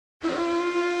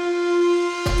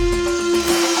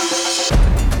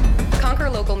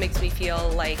Local makes me feel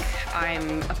like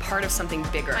I'm a part of something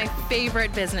bigger. My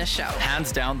favorite business show.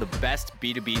 Hands down the best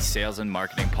B2B sales and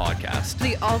marketing podcast.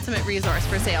 The ultimate resource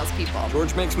for salespeople.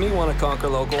 George makes me want to conquer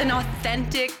local. An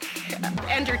authentic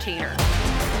entertainer.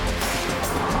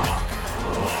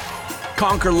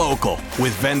 Conquer Local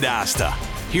with Vendasta.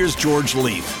 Here's George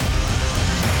Leith.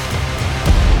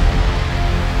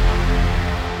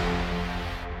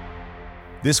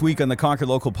 This week on the Conquer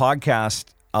Local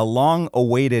podcast, a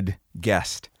long-awaited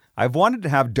guest. I've wanted to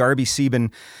have Darby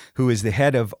Seaben, who is the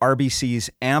head of RBC's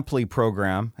Amply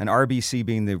program, and RBC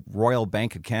being the Royal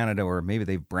Bank of Canada, or maybe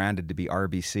they've branded to be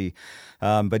RBC.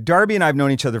 But Darby and I have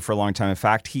known each other for a long time. In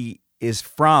fact, he is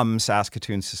from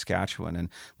Saskatoon, Saskatchewan, and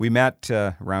we met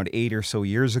around 8 or so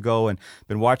years ago and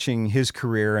been watching his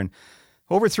career. And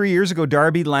over 3 years ago,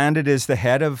 Darby landed as the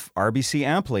head of RBC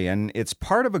Amply, and it's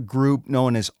part of a group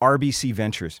known as RBC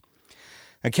Ventures.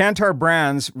 Now, Kantar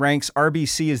Brands ranks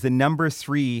RBC as the number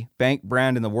 3 bank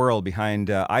brand in the world behind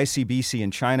ICBC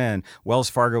in China and Wells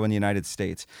Fargo in the United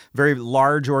States. Very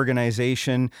large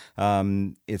organization.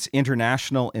 It's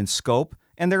international in scope,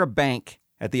 and they're a bank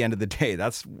at the end of the day.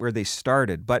 That's where they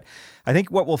started. But I think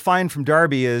what we'll find from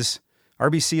Darby is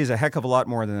RBC is a heck of a lot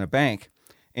more than a bank.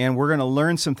 And we're going to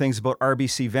learn some things about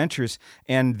RBC Ventures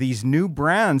and these new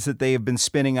brands that they have been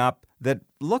spinning up that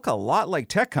look a lot like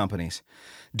tech companies.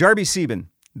 Darby Seaben,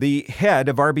 the head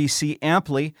of RBC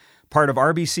Amply, part of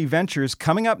RBC Ventures,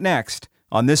 coming up next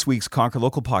on this week's Conquer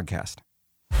Local podcast.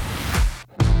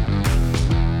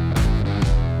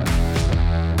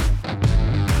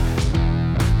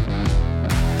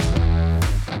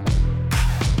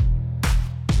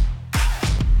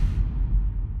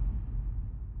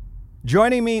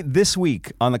 Joining me this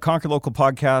week on the Conquer Local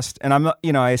podcast, and I'm,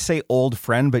 I say old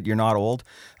friend, but you're not old,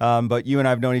 but you and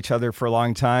I have known each other for a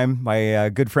long time. My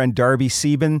good friend Darby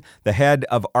Seaben, the head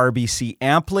of RBC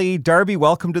Amply. Darby,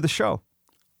 welcome to the show.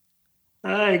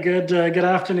 Hi, good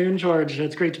afternoon, George.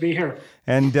 It's great to be here.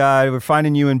 And we're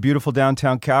finding you in beautiful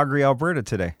downtown Calgary, Alberta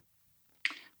today.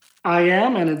 I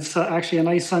am, and it's actually a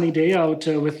nice sunny day out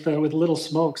with little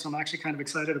smoke, so I'm actually kind of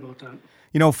excited about that.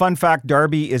 Fun fact,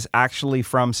 Darby is actually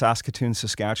from Saskatoon,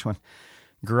 Saskatchewan.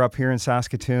 Grew up here in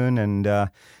Saskatoon, and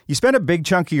you spent a big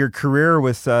chunk of your career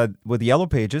with Yellow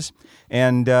Pages,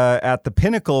 and at the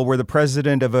Pinnacle were the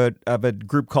president of a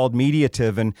group called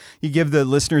Mediative, and you give the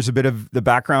listeners a bit of the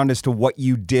background as to what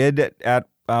you did at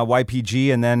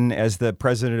YPG and then as the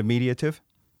president of Mediative?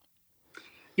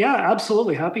 Yeah,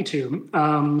 absolutely. Happy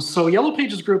to. So Yellow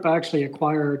Pages Group actually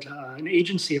acquired an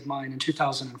agency of mine in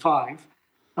 2005.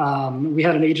 We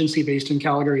had an agency based in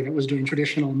Calgary that was doing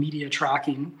traditional media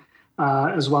tracking,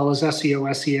 as well as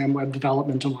SEO, SEM, web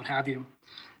development, and what have you.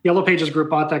 Yellow Pages Group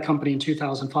bought that company in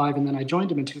 2005, and then I joined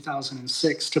them in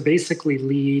 2006 to basically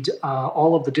lead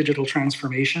all of the digital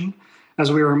transformation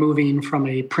as we were moving from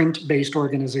a print-based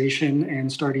organization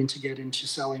and starting to get into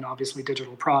selling, obviously,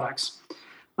 digital products.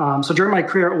 So during my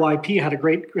career at YP, had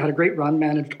a great run,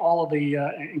 managed all of the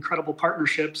incredible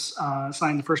partnerships,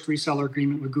 signed the first reseller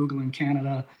agreement with Google in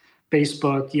Canada,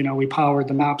 Facebook. We powered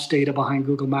the Maps data behind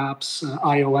Google Maps,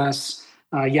 iOS,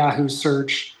 Yahoo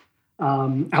Search,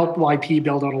 helped YP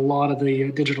build out a lot of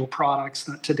the digital products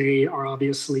that today are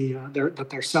obviously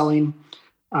they're selling.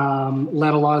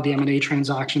 Led a lot of the M&A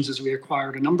transactions as we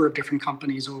acquired a number of different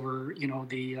companies over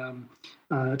the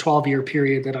 12-year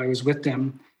period that I was with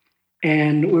them.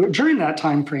 And during that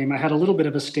time frame, I had a little bit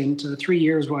of a stint, 3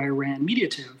 years, where I ran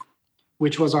Mediative,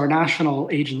 which was our national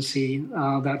agency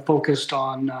that focused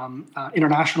on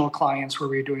international clients, where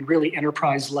we were doing really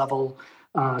enterprise-level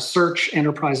search,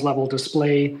 enterprise-level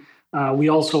display. We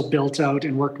also built out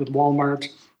and worked with Walmart,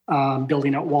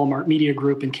 building out Walmart Media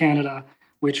Group in Canada,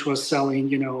 which was selling,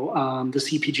 the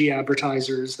CPG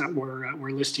advertisers that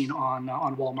were listing on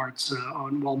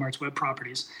Walmart's web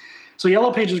properties. So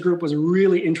Yellow Pages Group was a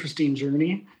really interesting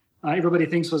journey. Everybody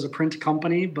thinks it was a print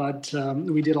company, but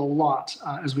we did a lot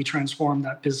as we transformed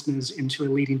that business into a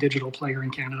leading digital player in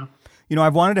Canada.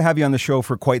 I've wanted to have you on the show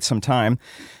for quite some time,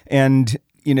 and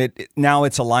now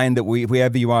it's aligned that we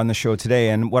have you on the show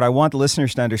today. And what I want the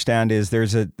listeners to understand is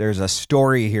there's a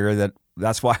story here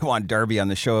that's why I want Darby on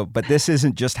the show. But this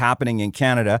isn't just happening in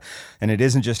Canada, and it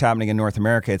isn't just happening in North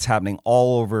America. It's happening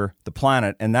all over the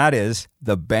planet, and that is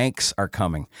the banks are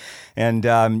coming. And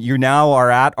you now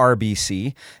are at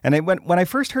RBC. And when I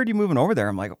first heard you moving over there,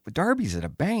 I'm like, Darby's at a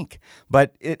bank.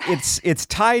 But it's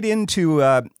tied into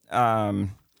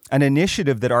an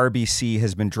initiative that RBC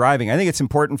has been driving. I think it's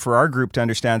important for our group to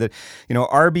understand that,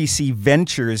 RBC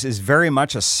Ventures is very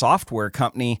much a software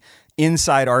company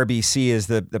inside RBC as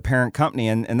the parent company,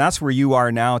 and that's where you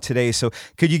are now today. So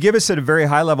could you give us at a very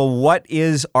high level, what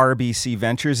is RBC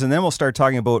Ventures? And then we'll start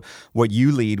talking about what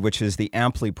you lead, which is the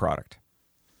Amply product.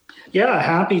 Yeah,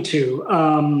 happy to.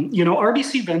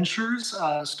 RBC Ventures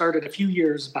started a few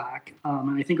years back,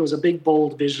 and I think it was a big,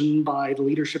 bold vision by the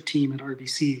leadership team at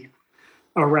RBC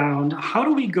around how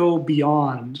do we go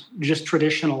beyond just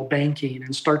traditional banking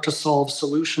and start to solve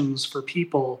solutions for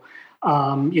people,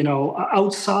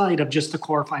 outside of just the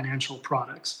core financial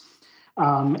products.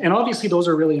 And obviously, those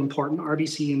are really important.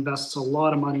 RBC invests a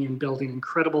lot of money in building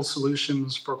incredible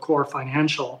solutions for core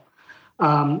financial.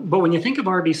 But when you think of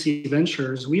RBC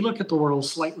Ventures, we look at the world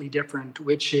slightly different,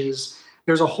 which is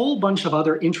there's a whole bunch of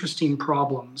other interesting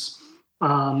problems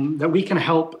that we can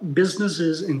help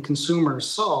businesses and consumers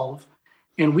solve.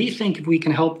 And we think if we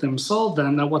can help them solve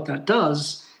them, that what that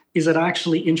does is it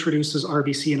actually introduces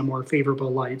RBC in a more favorable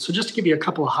light. So just to give you a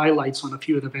couple of highlights on a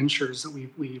few of the ventures that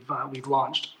we've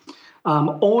launched.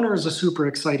 Owner is a super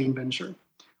exciting venture.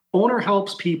 Owner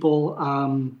helps people,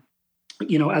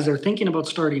 as they're thinking about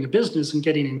starting a business and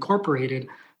getting incorporated,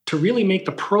 to really make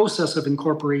the process of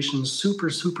incorporation super,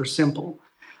 super simple.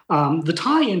 The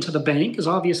tie into the bank is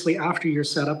obviously after you're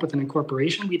set up with an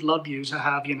incorporation, we'd love you to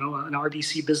have, an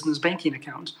RBC business banking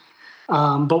account.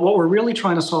 But what we're really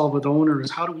trying to solve with Owner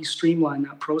is how do we streamline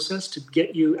that process to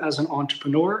get you as an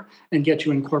entrepreneur and get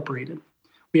you incorporated.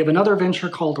 We have another venture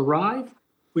called Arrive,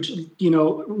 which,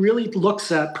 really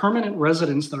looks at permanent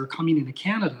residents that are coming into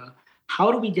Canada.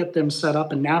 How do we get them set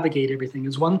up and navigate everything?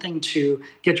 It's one thing to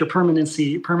get your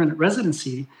permanent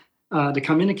residency to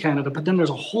come into Canada, but then there's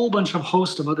a whole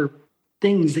host of other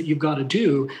things that you've got to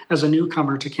do as a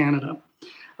newcomer to Canada.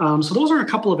 So those are a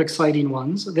couple of exciting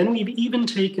ones. Then we've even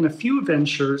taken a few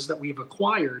ventures that we've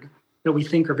acquired that we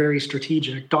think are very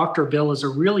strategic. Dr. Bill is a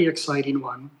really exciting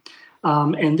one.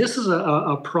 And this is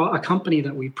a company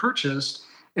that we purchased.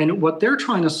 And what they're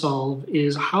trying to solve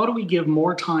is how do we give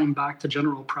more time back to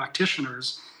general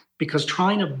practitioners? Because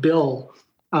trying to bill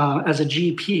as a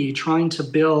GP, trying to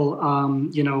bill,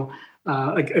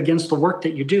 against the work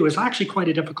that you do is actually quite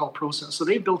a difficult process. So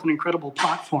they've built an incredible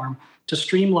platform to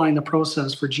streamline the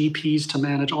process for GPs to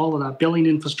manage all of that billing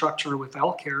infrastructure with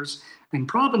healthcares and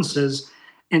provinces.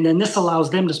 And then this allows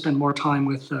them to spend more time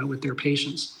with their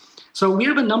patients. So we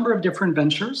have a number of different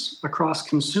ventures across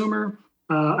consumer,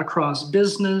 across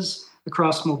business,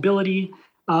 across mobility,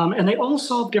 and they all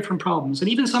solve different problems. And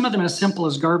even some of them as simple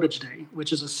as Garbage Day,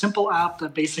 which is a simple app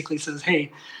that basically says,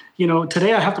 hey,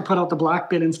 today I have to put out the black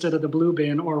bin instead of the blue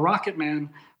bin, or Rocket Man,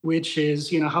 which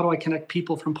is, how do I connect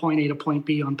people from point A to point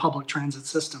B on public transit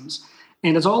systems?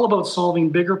 And it's all about solving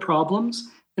bigger problems.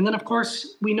 And then, of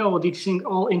course, we know these things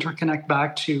all interconnect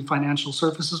back to financial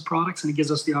services products, and it gives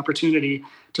us the opportunity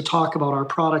to talk about our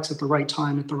products at the right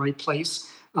time, at the right place,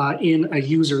 in a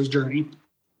user's journey.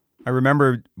 I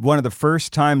remember one of the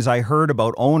first times I heard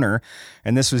about Owner,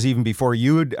 and this was even before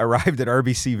you had arrived at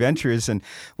RBC Ventures, and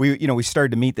we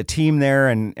started to meet the team there,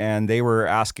 and they were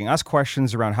asking us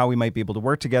questions around how we might be able to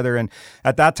work together. And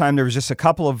at that time, there was just a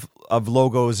couple of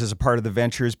logos as a part of the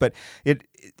ventures. But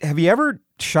have you ever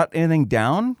shut anything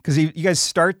down? Because you guys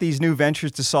start these new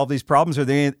ventures to solve these problems. Are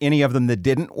there any of them that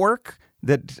didn't work?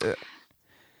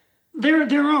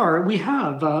 There are. We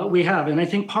have. And I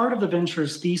think part of the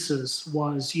venture's thesis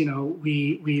was,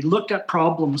 we looked at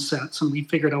problem sets and we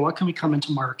figured out what can we come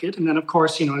into market. And then, of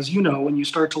course, as you know, when you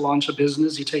start to launch a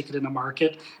business, you take it in a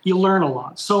market, you learn a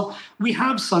lot. So we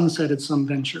have sunsetted some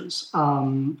ventures.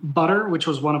 Butter, which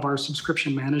was one of our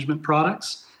subscription management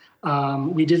products.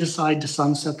 We did decide to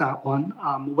sunset that one.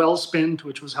 Wellspend,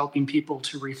 which was helping people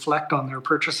to reflect on their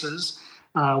purchases.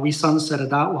 We sunsetted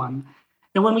that one.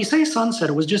 And when we say sunset,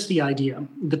 it was just the idea.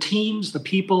 The teams, the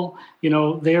people,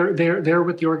 they're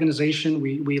with the organization.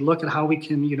 We look at how we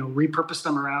can, repurpose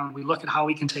them around. We look at how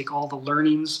we can take all the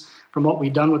learnings from what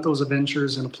we've done with those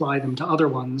ventures and apply them to other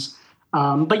ones.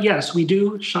 But yes, we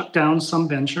do shut down some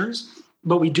ventures,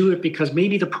 but we do it because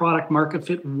maybe the product market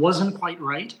fit wasn't quite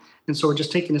right. And so we're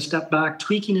just taking a step back,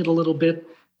 tweaking it a little bit,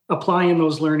 applying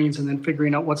those learnings, and then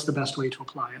figuring out what's the best way to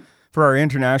apply it. For our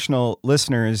international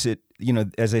listeners,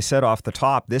 as I said off the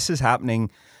top, this is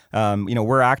happening.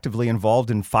 We're actively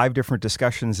involved in 5 different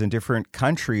discussions in different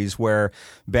countries where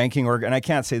banking, and I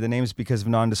can't say the names because of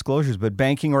non-disclosures, but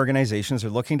banking organizations are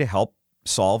looking to help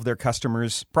solve their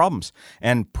customers' problems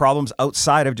and problems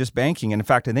outside of just banking. And in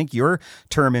fact, I think your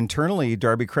term internally,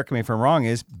 Darby, correct me if I'm wrong,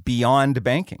 is beyond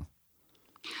banking.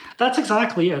 That's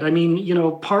exactly it. I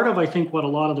mean, part of, I think, what a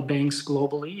lot of the banks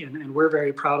globally, and we're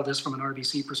very proud of this from an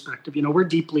RBC perspective, we're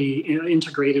deeply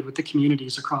integrated with the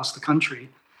communities across the country.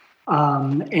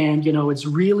 And it's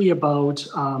really about,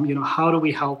 how do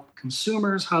we help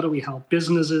consumers? How do we help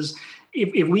businesses?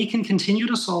 If we can continue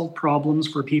to solve problems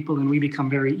for people and we become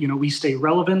very, we stay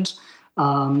relevant,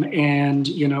 and,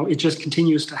 it just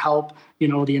continues to help,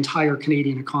 the entire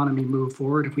Canadian economy move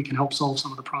forward. If we can help solve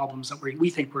some of the problems that we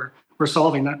think we're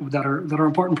solving that are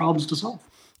important problems to solve.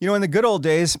 In the good old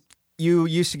days, you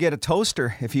used to get a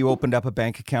toaster if you opened up a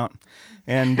bank account.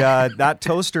 And that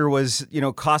toaster was,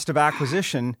 cost of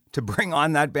acquisition to bring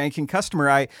on that banking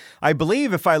customer. I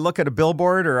believe if I look at a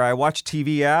billboard or I watch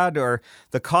TV ad, or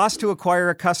the cost to acquire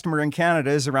a customer in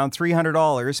Canada is around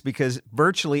 $300, because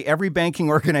virtually every banking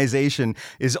organization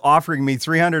is offering me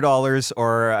 $300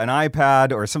 or an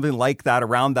iPad or something like that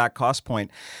around that cost point.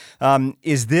 Am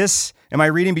I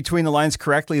reading between the lines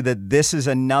correctly that this is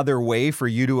another way for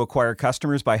you to acquire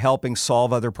customers by helping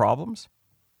solve other problems?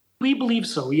 We believe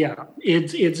so, yeah.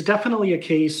 It's definitely a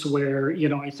case where,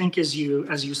 I think as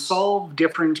you solve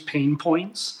different pain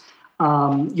points,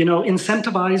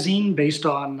 incentivizing based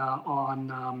on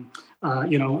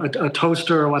a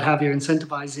toaster or what have you,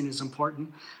 incentivizing is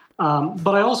important.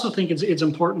 But I also think it's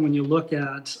important when you look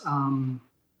at,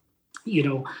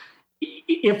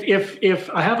 if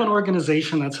I have an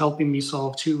organization that's helping me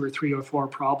solve 2 or 3 or 4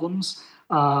 problems,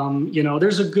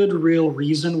 there's a good real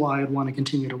reason why I'd want to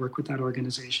continue to work with that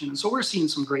organization. And so we're seeing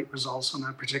some great results on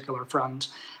that particular front.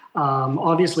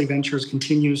 Obviously, Ventures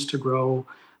continues to grow.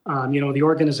 The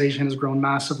organization has grown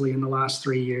massively in the last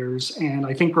 3 years. And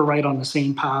I think we're right on the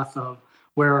same path of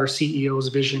where our CEO's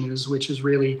vision is, which is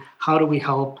really how do we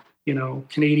help,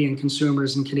 Canadian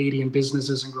consumers and Canadian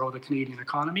businesses and grow the Canadian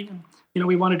economy. And,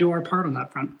 we want to do our part on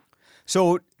that front.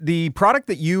 So the product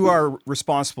that you are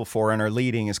responsible for and are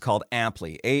leading is called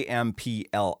Ampli,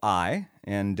 A-M-P-L-I,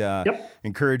 and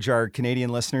encourage our Canadian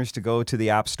listeners to go to the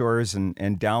app stores and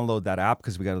download that app,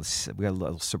 because we got a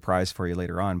little surprise for you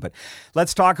later on. But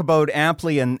let's talk about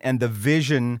Ampli and the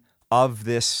vision of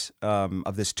this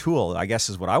tool, I guess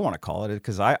is what I want to call it,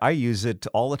 because I use it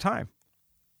all the time.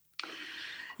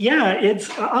 Yeah,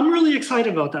 I'm really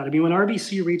excited about that. I mean, when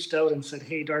RBC reached out and said,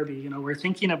 "Hey, Darby, we're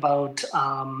thinking about,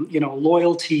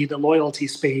 loyalty, the loyalty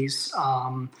space.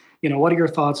 What are your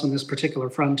thoughts on this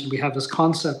particular front?" And we have this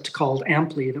concept called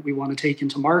Ampli that we want to take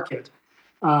into market.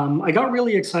 I got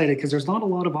really excited because there's not a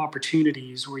lot of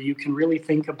opportunities where you can really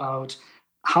think about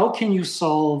how can you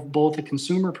solve both a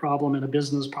consumer problem and a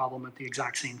business problem at the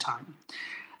exact same time.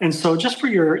 And so just for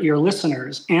your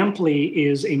listeners, Ampli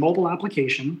is a mobile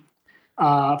application.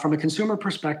 From a consumer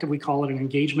perspective, we call it an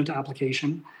engagement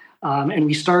application. And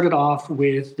we started off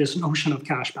with this notion of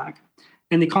cashback.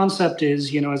 And the concept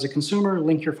is, as a consumer,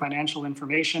 link your financial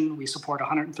information. We support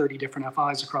 130 different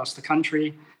FIs across the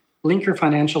country. Link your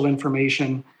financial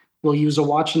information. We'll use a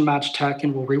watch and match tech,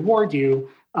 and we'll reward you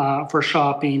for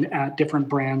shopping at different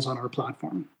brands on our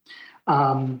platform.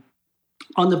 On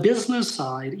the business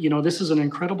side, this is an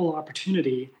incredible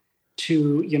opportunity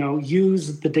to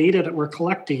use the data that we're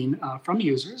collecting from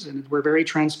users, and we're very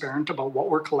transparent about what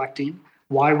we're collecting,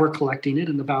 why we're collecting it,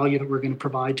 and the value that we're going to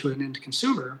provide to an end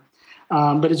consumer.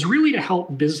 But it's really to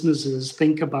help businesses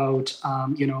think about,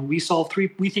 we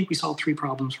think we solve 3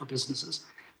 problems for businesses.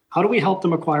 How do we help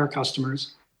them acquire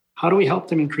customers? How do we help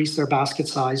them increase their basket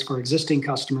size for existing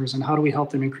customers? And how do we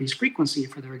help them increase frequency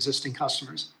for their existing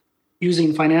customers?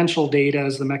 Using financial data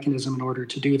as the mechanism in order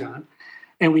to do that.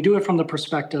 And we do it from the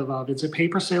perspective of it's a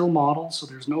pay-per-sale model, so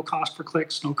there's no cost for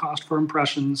clicks, no cost for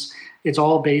impressions. It's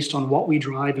all based on what we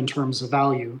drive in terms of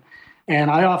value. And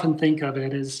I often think of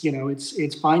it as,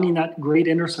 it's finding that great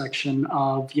intersection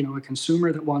of, a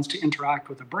consumer that wants to interact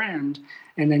with a brand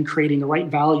and then creating the right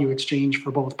value exchange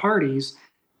for both parties.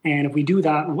 And if we do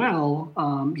that well,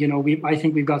 I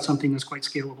think we've got something that's quite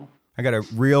scalable. I got a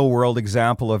real world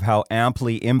example of how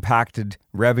Ampli impacted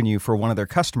revenue for one of their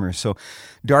customers. So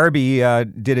Darby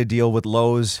did a deal with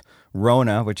Lowe's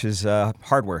Rona, which is a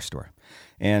hardware store.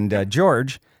 And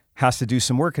George has to do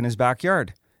some work in his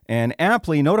backyard. And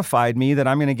Ampli notified me that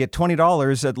I'm going to get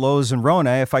 $20 at Lowe's and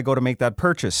Rona if I go to make that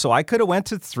purchase. So I could have went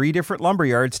to 3 different lumber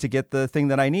yards to get the thing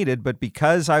that I needed, but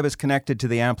because I was connected to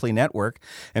the Ampli network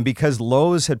and because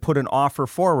Lowe's had put an offer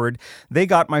forward, they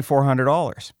got my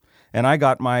 $400. And I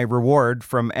got my reward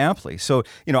from Ampli. So,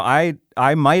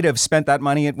 I might have spent that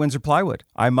money at Windsor Plywood.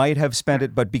 I might have spent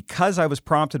it, but because I was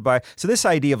prompted by... So this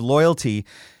idea of loyalty,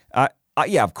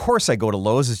 yeah, of course I go to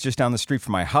Lowe's. It's just down the street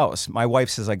from my house. My wife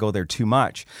says I go there too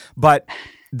much. But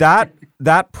that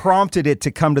prompted it to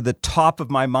come to the top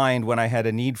of my mind when I had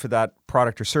a need for that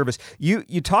product or service.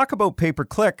 You talk about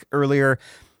pay-per-click earlier.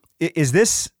 Is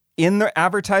this in the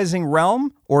advertising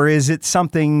realm, or is it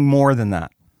something more than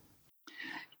that?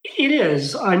 It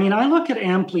is. I mean, I look at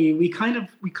Ampli. We kind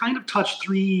of touch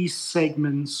 3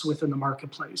 segments within the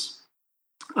marketplace.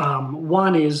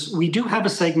 One is we do have a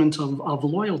segment of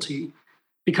loyalty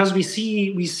because we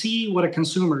see what a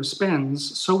consumer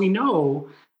spends, so we know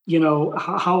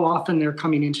how often they're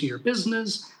coming into your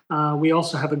business. We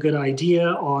also have a good idea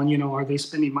on are they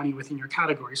spending money within your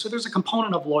category. So there's a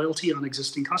component of loyalty on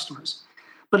existing customers,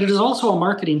 but it is also a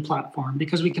marketing platform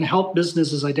because we can help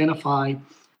businesses identify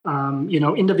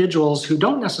individuals who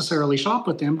don't necessarily shop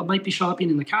with them but might be shopping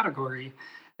in the category.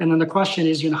 And then the question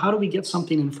is, how do we get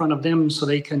something in front of them so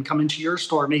they can come into your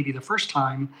store maybe the first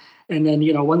time? And then,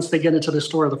 once they get into the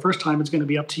store the first time, it's going to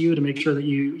be up to you to make sure that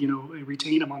you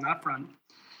retain them on that front.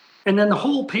 And then the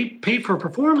whole pay for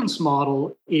performance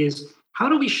model is how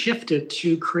do we shift it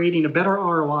to creating a better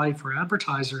ROI for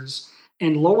advertisers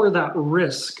and lower that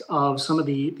risk of some of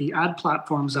the ad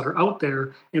platforms that are out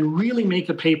there and really make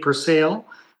it pay per sale?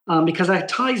 Because that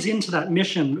ties into that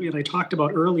mission that I talked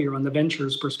about earlier on the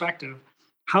ventures perspective.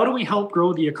 How do we help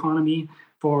grow the economy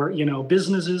for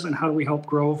businesses, and how do we help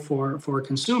grow for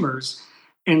consumers?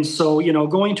 And so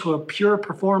going to a pure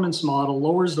performance model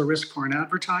lowers the risk for an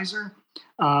advertiser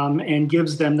and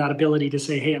gives them that ability to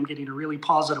say, hey, I'm getting a really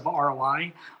positive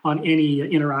ROI on any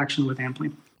interaction with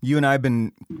Amply. You and I have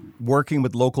been working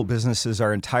with local businesses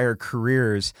our entire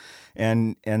careers,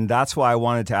 and that's why I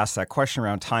wanted to ask that question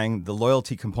around tying the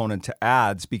loyalty component to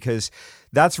ads, because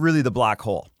that's really the black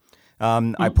hole.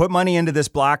 I put money into this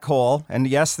black hole, and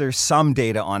yes, there's some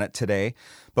data on it today,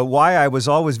 but why I was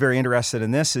always very interested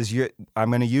in this is I'm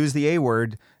going to use the A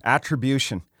word,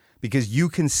 attribution, because you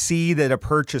can see that a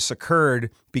purchase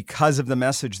occurred because of the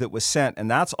message that was sent. And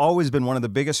that's always been one of the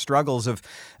biggest struggles of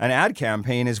an ad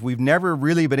campaign is we've never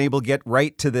really been able to get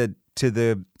right to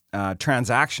the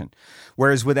transaction.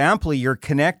 Whereas with Amply, you're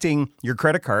connecting your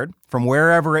credit card from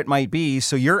wherever it might be.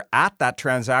 So you're at that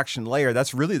transaction layer.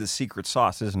 That's really the secret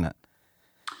sauce, isn't it?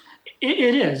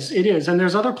 It is. And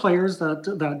there's other players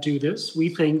that do this. We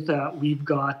think that we've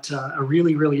got a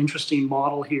really, really interesting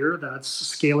model here that's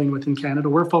scaling within Canada.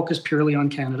 We're focused purely on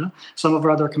Canada. Some of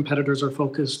our other competitors are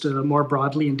focused more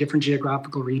broadly in different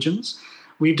geographical regions.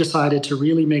 We've decided to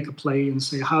really make a play and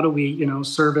say, how do we,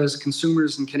 service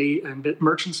consumers and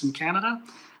merchants in Canada?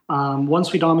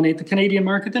 Once we dominate the Canadian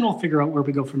market, then we'll figure out where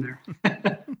we go from there.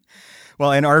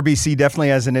 Well, and RBC definitely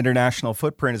has an international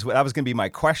footprint. That was going to be my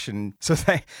question. So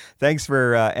thanks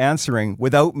for answering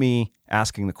without me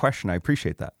asking the question. I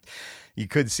appreciate that. You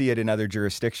could see it in other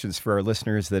jurisdictions for our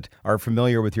listeners that are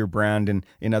familiar with your brand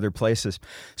in other places.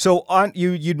 So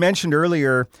you'd mentioned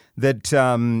earlier that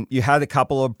you had a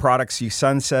couple of products, you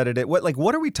sunsetted it.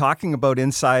 What are we talking about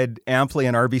inside Amply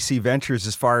and RBC Ventures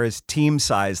as far as team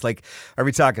size? Are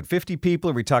we talking 50 people?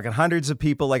 Are we talking hundreds of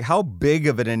people? How big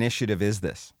of an initiative is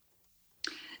this?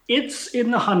 It's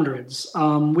in the hundreds.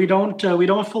 We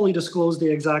don't fully disclose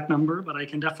the exact number, but I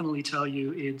can definitely tell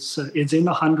you it's in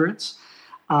the hundreds.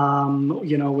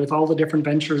 With all the different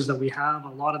ventures that we have, a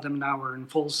lot of them now are in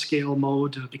full scale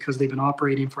mode because they've been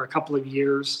operating for a couple of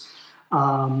years.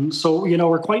 So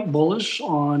we're quite bullish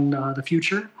on the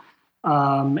future.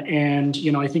 And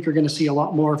I think you're going to see a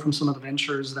lot more from some of the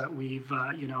ventures that we've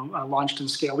launched in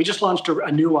scale. We just launched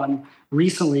a new one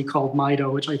recently called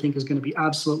Mido, which I think is going to be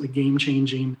absolutely game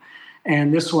changing.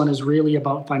 And this one is really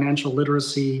about financial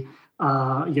literacy,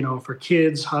 for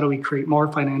kids. How do we create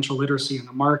more financial literacy in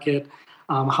the market?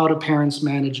 How do parents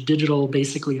manage digital,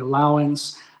 basically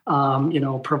allowance?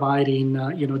 Providing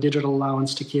digital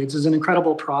allowance to kids is an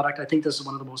incredible product. I think this is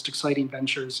one of the most exciting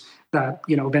ventures that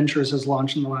Ventures has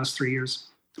launched in the last 3 years.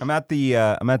 I'm at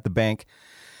the bank,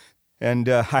 and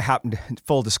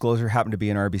full disclosure, happened to be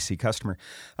an RBC customer,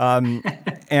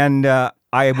 and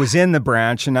I was in the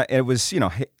branch, and it was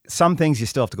some things you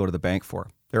still have to go to the bank for.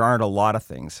 There aren't a lot of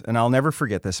things, and I'll never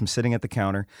forget this. I'm sitting at the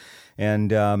counter,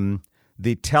 and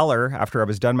the teller, after I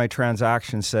was done my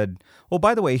transaction, said, "Oh,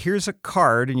 by the way, here's a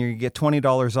card, and you get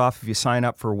 $20 off if you sign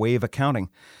up for Wave Accounting."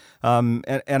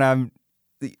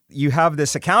 You have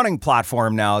this accounting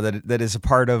platform now that is a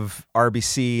part of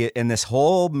RBC, and this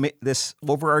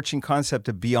overarching concept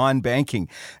of beyond banking.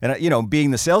 And being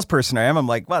the salesperson I am, I'm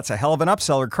like, well, it's a hell of an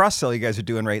upsell or cross sell you guys are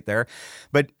doing right there.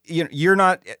 But you're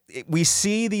not. We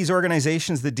see these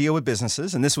organizations that deal with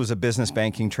businesses, and this was a business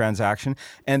banking transaction,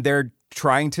 and they're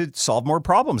trying to solve more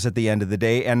problems at the end of the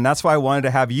day. And that's why I wanted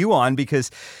to have you on, because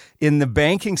in the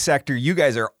banking sector, you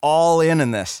guys are all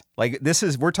in this.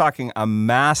 We're talking a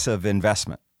massive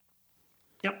investment.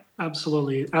 Yep,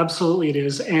 absolutely. Absolutely it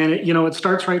is. And it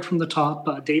starts right from the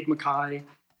top. Dave Mackay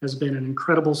has been an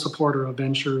incredible supporter of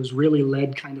Ventures, really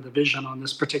led kind of the vision on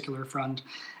this particular front.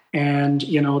 And,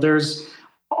 there's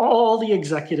all the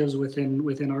executives within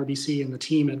RBC and the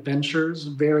team at Ventures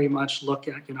very much look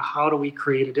at, how do we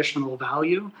create additional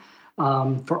value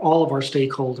for all of our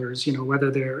stakeholders,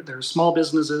 whether they're small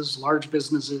businesses, large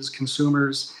businesses,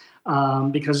 consumers,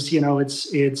 because,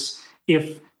 it's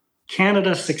if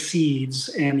Canada succeeds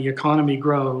and the economy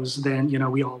grows, then,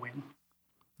 we all win.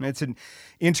 It's an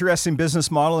interesting business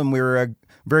model, and we're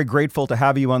very grateful to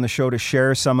have you on the show to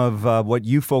share some of what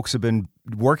you folks have been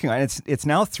working on. It's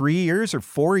now 3 years or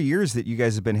 4 years that you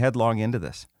guys have been headlong into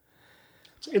this.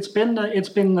 It's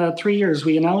been 3 years.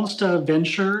 We announced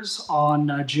Ventures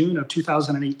on June of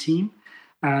 2018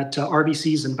 at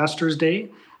RBC's Investors Day.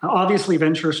 Obviously,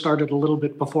 Ventures started a little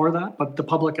bit before that, but the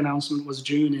public announcement was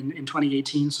June in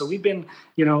 2018. So we've been,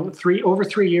 over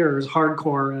 3 years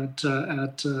hardcore at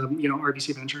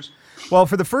RBC Ventures. Well,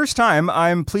 for the first time,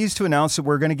 I'm pleased to announce that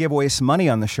we're going to give away some money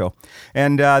on the show.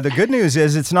 And the good news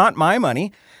is it's not my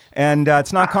money, and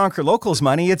it's not Conquer Local's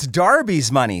money. It's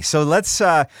Darby's money. So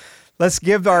let's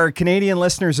give our Canadian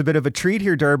listeners a bit of a treat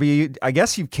here, Darby. I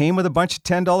guess you came with a bunch of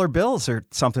 $10 bills or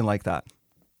something like that.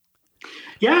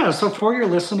 Yeah, so for your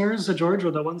listeners, George,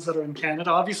 or the ones that are in Canada,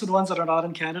 obviously the ones that are not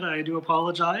in Canada, I do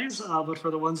apologize. But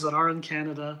for the ones that are in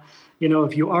Canada,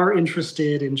 if you are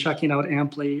interested in checking out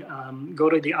Amply, go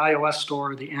to the iOS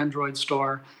store, the Android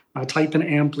store, type in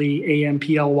Amply,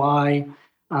 AMPLY,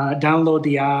 download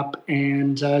the app,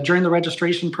 and during the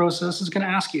registration process, it's going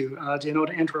to ask you, to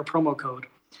enter a promo code.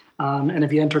 And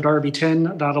if you enter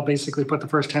Darby10, that'll basically put the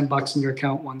first $10 in your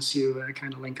account once you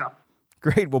kind of link up.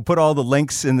 Great. We'll put all the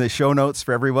links in the show notes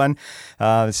for everyone,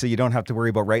 so you don't have to worry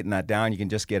about writing that down. You can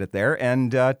just get it there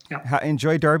and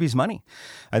enjoy Darby's money.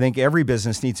 I think every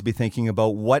business needs to be thinking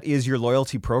about what is your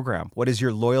loyalty program? What is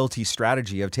your loyalty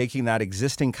strategy of taking that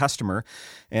existing customer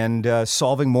and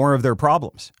solving more of their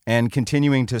problems and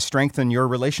continuing to strengthen your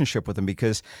relationship with them?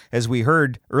 Because as we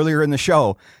heard earlier in the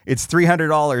show, it's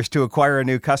 $300 to acquire a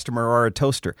new customer or a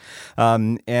toaster.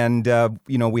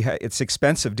 It's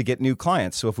expensive to get new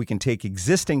clients. So if we can take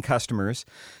existing customers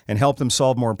and help them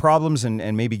solve more problems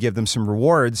and maybe give them some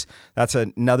rewards, that's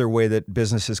another way that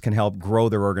businesses can help grow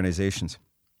their organizations.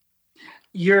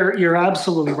 You're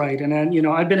absolutely right. And then,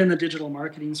 I've been in the digital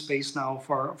marketing space now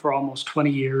for almost 20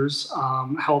 years,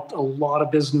 helped a lot of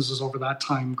businesses over that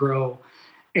time grow.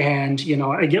 And,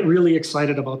 I get really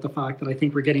excited about the fact that I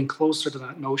think we're getting closer to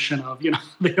that notion of,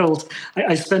 the old,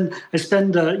 I spend,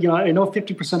 I know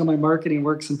 50% of my marketing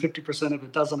works and 50% of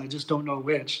it doesn't. I just don't know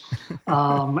which.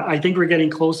 I think we're getting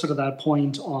closer to that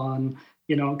point on,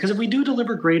 because if we do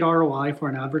deliver great ROI for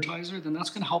an advertiser, then that's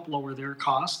going to help lower their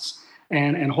costs.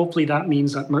 And hopefully that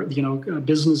means that,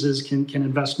 businesses can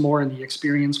invest more in the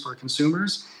experience for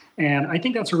consumers. And I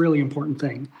think that's a really important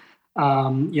thing.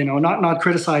 Not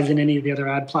criticizing any of the other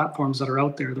ad platforms that are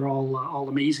out there. They're all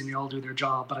amazing. They all do their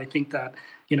job. But I think that,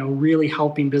 really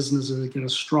helping businesses get a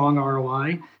strong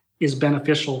ROI is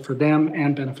beneficial for them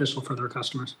and beneficial for their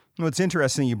customers. Well, it's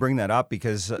interesting you bring that up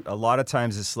because a lot of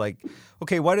times it's like,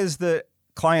 okay, what is the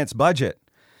client's budget?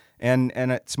 And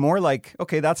it's more like,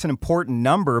 okay, that's an important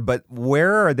number, but what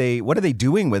are they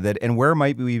doing with it? And where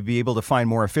might we be able to find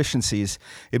more efficiencies?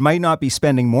 It might not be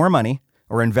spending more money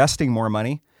or investing more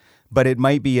money, but it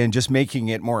might be in just making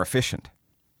it more efficient.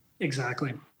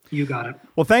 Exactly. You got it.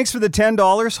 Well, thanks for the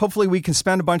 $10. Hopefully we can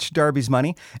spend a bunch of Darby's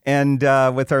money and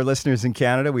with our listeners in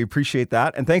Canada. We appreciate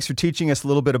that. And thanks for teaching us a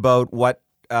little bit about what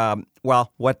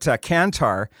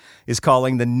Kantar is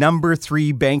calling the number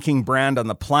 3 banking brand on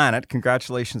the planet.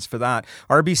 Congratulations for that.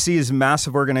 RBC is a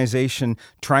massive organization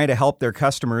trying to help their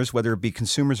customers, whether it be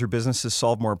consumers or businesses,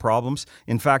 solve more problems.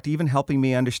 In fact, even helping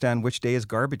me understand which day is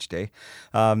garbage day.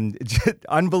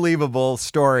 Unbelievable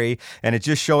story. And it's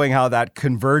just showing how that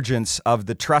convergence of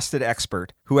the trusted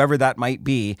expert, whoever that might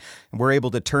be, we're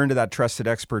able to turn to that trusted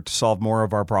expert to solve more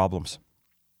of our problems.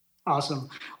 Awesome.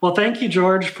 Well, thank you,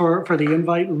 George, for the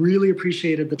invite. Really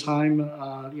appreciated the time.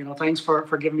 Thanks for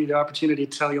giving me the opportunity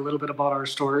to tell you a little bit about our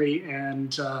story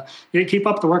and keep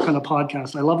up the work on the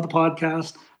podcast. I love the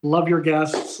podcast. Love your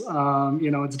guests.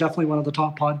 It's definitely one of the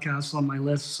top podcasts on my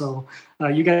list. So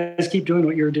you guys keep doing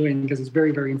what you're doing because it's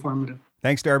very, very informative.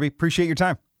 Thanks, Darby. Appreciate your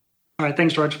time. All right.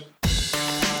 Thanks, George.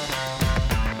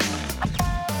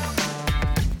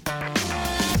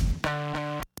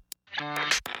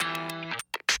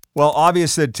 Well,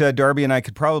 obvious that Darby and I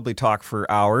could probably talk for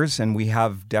hours, and we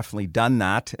have definitely done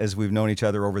that as we've known each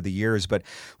other over the years. But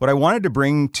what I wanted to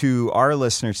bring to our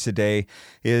listeners today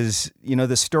is,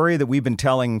 the story that we've been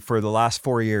telling for the last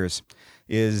 4 years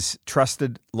is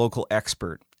trusted local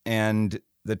expert. And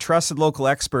the trusted local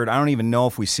expert, I don't even know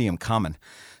if we see him coming.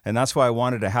 And that's why I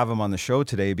wanted to have him on the show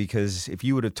today, because if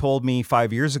you would have told me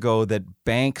 5 years ago that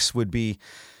banks would be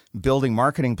building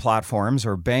marketing platforms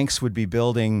or banks would be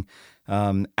building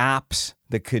apps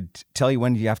that could tell you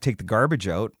when you have to take the garbage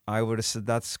out, I would have said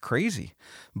that's crazy.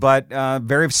 But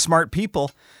very smart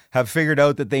people have figured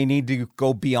out that they need to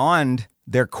go beyond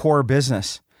their core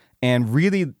business and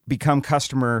really become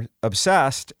customer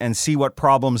obsessed and see what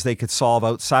problems they could solve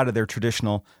outside of their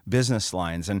traditional business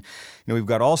lines. And we've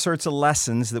got all sorts of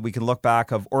lessons that we can look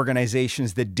back of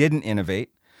organizations that didn't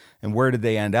innovate and where did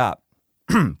they end up.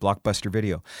 Blockbuster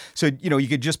Video. So, you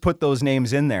could just put those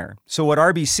names in there. So what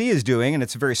RBC is doing, and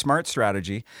it's a very smart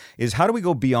strategy, is how do we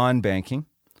go beyond banking?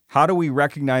 How do we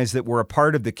recognize that we're a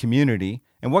part of the community?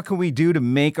 And what can we do to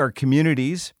make our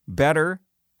communities better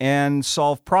and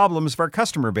solve problems of our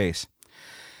customer base?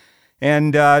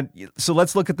 And so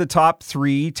let's look at the top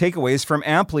 3 takeaways from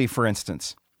Amply, for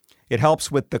instance. It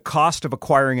helps with the cost of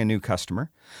acquiring a new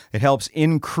customer. It helps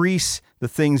increase the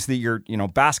things that you're,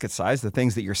 basket size, the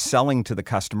things that you're selling to the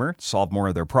customer, solve more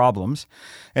of their problems,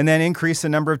 and then increase the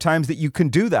number of times that you can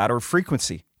do that or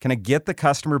frequency. Can I get the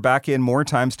customer back in more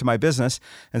times to my business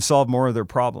and solve more of their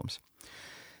problems?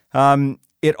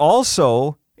 It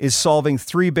also is solving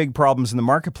 3 big problems in the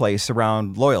marketplace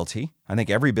around loyalty. I think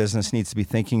every business needs to be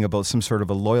thinking about some sort of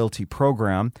a loyalty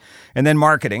program. And then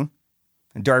marketing.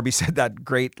 And Darby said that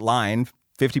great line,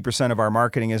 50% of our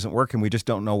marketing isn't working. We just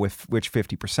don't know which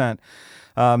 50%.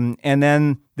 And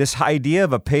then this idea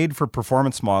of a paid for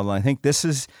performance model. And I think this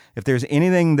is, if there's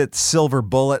anything that's silver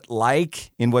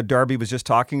bullet-like in what Darby was just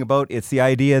talking about, it's the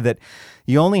idea that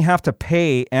you only have to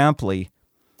pay Amply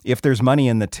if there's money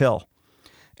in the till.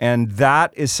 And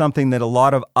that is something that a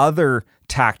lot of other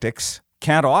tactics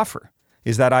can't offer,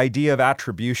 is that idea of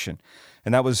attribution.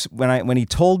 And that was when he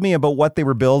told me about what they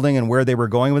were building and where they were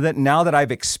going with it. Now that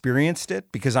I've experienced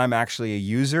it, because I'm actually a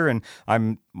user and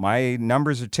my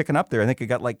numbers are ticking up there. I think I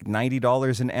got like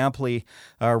 $90 in Amply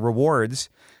rewards.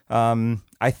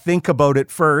 I think about it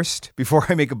first before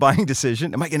I make a buying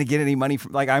decision. Am I going to get any money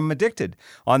from? I'm addicted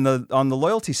on the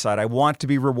loyalty side. I want to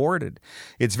be rewarded.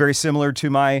 It's very similar to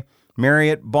my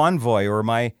Marriott Bonvoy or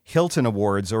my Hilton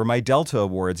Awards or my Delta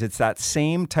Awards. It's that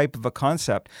same type of a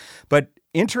concept, but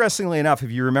interestingly enough, if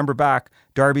you remember back,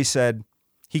 Darby said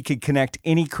he could connect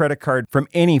any credit card from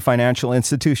any financial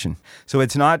institution. So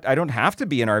it's not, I don't have to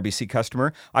be an RBC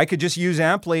customer. I could just use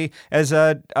Amply as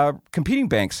a competing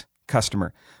bank's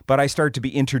customer. But I start to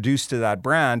be introduced to that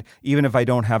brand, even if I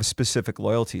don't have specific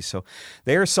loyalty. So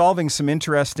they are solving some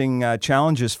interesting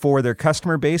challenges for their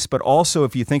customer base. But also,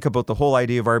 if you think about the whole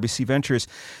idea of RBC Ventures,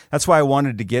 that's why I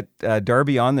wanted to get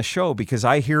Darby on the show, because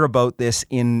I hear about this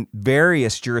in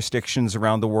various jurisdictions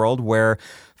around the world where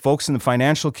folks in the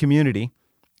financial community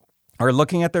are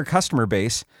looking at their customer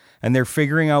base and they're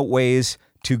figuring out ways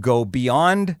to go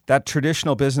beyond that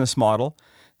traditional business model,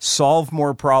 solve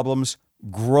more problems,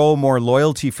 grow more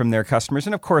loyalty from their customers.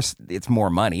 And of course, it's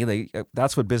more money.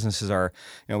 That's what businesses are.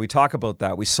 We talk about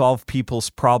that. We solve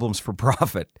people's problems for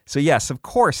profit. So yes, of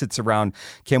course, it's around,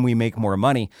 can we make more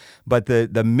money? But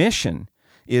the mission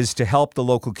is to help the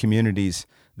local communities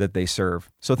that they serve.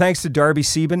 So thanks to Darby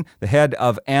Sieben, the head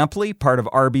of Amply, part of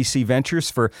RBC Ventures,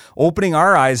 for opening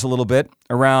our eyes a little bit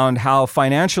around how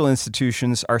financial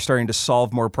institutions are starting to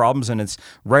solve more problems. And it's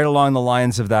right along the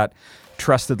lines of that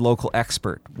trusted local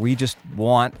expert. We just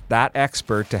want that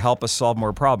expert to help us solve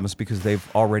more problems because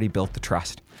they've already built the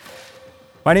trust.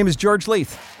 My name is George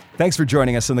Leith. Thanks for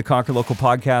joining us on the Conquer Local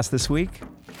podcast this week.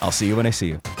 I'll see you when I see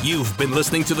you. You've been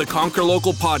listening to the Conquer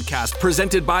Local podcast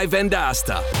presented by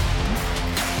Vendasta.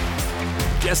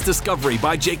 Guest discovery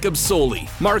by Jacob Soley.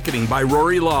 Marketing by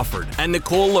Rory Lawford and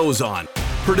Nicole Lozon.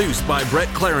 Produced by Brett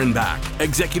Clarenbach.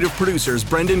 Executive producers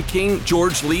Brendan King,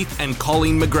 George Leith, and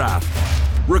Colleen McGrath.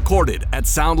 Recorded at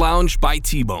Sound Lounge by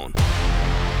T-Bone.